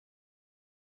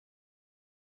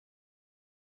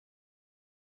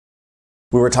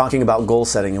We were talking about goal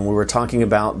setting, and we were talking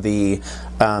about the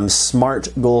SMART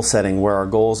goal setting, where our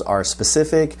goals are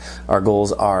specific, our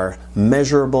goals are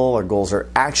measurable, our goals are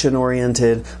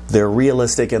action-oriented, they're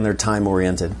realistic, and they're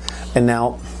time-oriented. And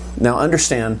now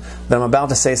understand that I'm about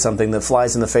to say something that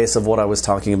flies in the face of what I was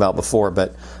talking about before,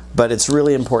 but it's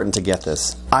really important to get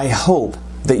this. I hope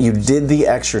that you did the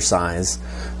exercise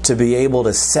to be able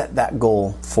to set that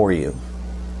goal for you.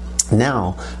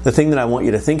 Now, the thing that I want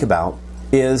you to think about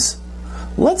is,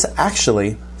 let's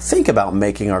actually think about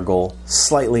making our goal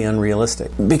slightly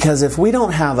unrealistic. Because if we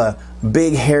don't have a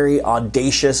big, hairy,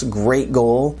 audacious, great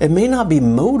goal, it may not be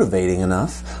motivating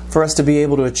enough for us to be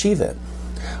able to achieve it.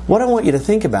 What I want you to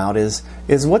think about is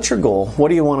what's your goal? What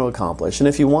do you want to accomplish? And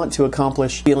if you want to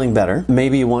accomplish feeling better,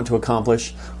 maybe you want to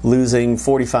accomplish losing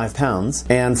 45 pounds,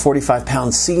 and 45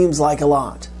 pounds seems like a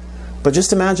lot. But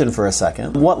just imagine for a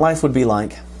second what life would be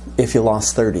like if you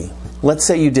lost 30. Let's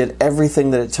say you did everything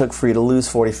that it took for you to lose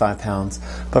 45 pounds,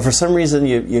 but for some reason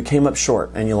you came up short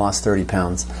and you lost 30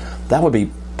 pounds. That would be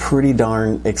pretty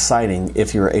darn exciting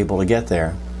if you were able to get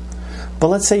there. But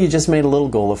let's say you just made a little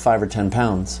goal of 5 or 10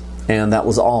 pounds, and that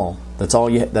was all. That's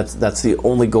the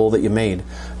only goal that you made.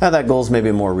 Now that goal is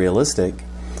maybe more realistic,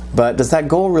 but does that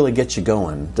goal really get you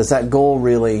going? Does that goal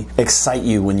really excite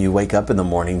you when you wake up in the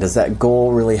morning? Does that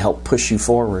goal really help push you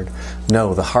forward?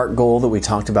 No, the heart goal that we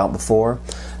talked about before,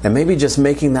 and maybe just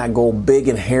making that goal big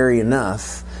and hairy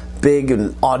enough, big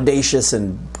and audacious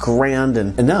and grand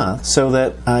and enough so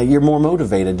that you're more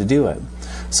motivated to do it.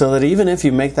 So that even if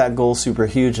you make that goal super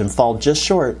huge and fall just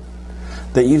short,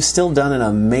 that you've still done an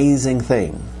amazing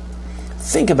thing.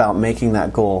 Think about making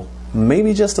that goal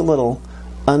maybe just a little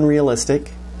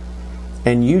unrealistic,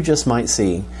 and you just might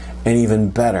see an even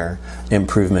better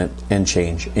improvement and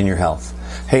change in your health.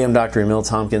 Hey, I'm Dr. Emil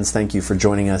Tompkins. Thank you for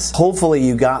joining us. Hopefully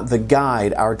you got the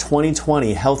guide, our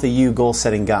 2020 Healthy You Goal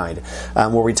Setting Guide,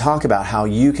 where we talk about how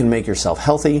you can make yourself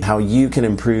healthy, how you can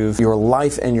improve your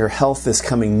life and your health this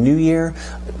coming new year.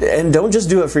 And don't just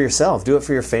do it for yourself. Do it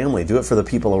for your family. Do it for the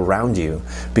people around you.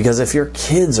 Because if your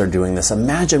kids are doing this,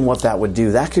 imagine what that would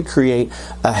do. That could create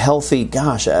a healthy,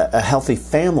 a healthy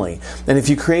family. And if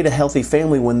you create a healthy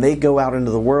family, when they go out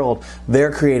into the world,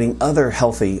 they're creating other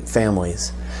healthy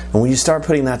families. And when you start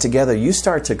putting that together, you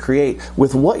start to create,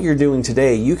 with what you're doing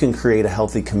today, you can create a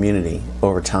healthy community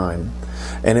over time.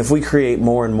 And if we create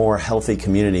more and more healthy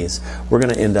communities, we're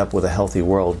going to end up with a healthy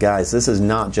world. Guys, this is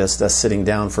not just us sitting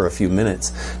down for a few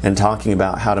minutes and talking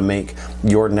about how to make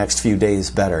your next few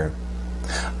days better.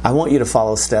 I want you to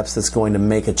follow steps that's going to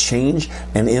make a change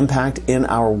and impact in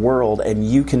our world, and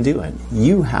you can do it.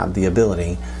 You have the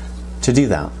ability to do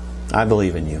that. I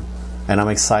believe in you, and I'm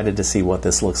excited to see what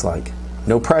this looks like.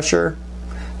 No pressure,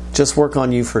 just work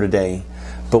on you for today.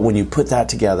 But when you put that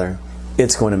together,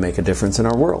 it's going to make a difference in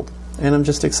our world. And I'm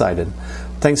just excited.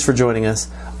 Thanks for joining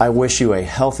us. I wish you a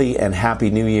healthy and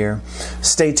happy new year.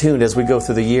 Stay tuned as we go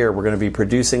through the year. We're going to be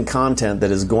producing content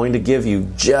that is going to give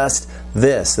you just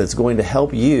this, that's going to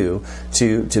help you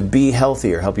to be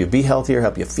healthier, help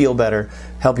you feel better,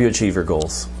 help you achieve your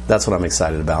goals. That's what I'm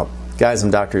excited about. Guys,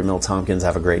 I'm Dr. Emil Tompkins.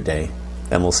 Have a great day,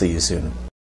 and we'll see you soon.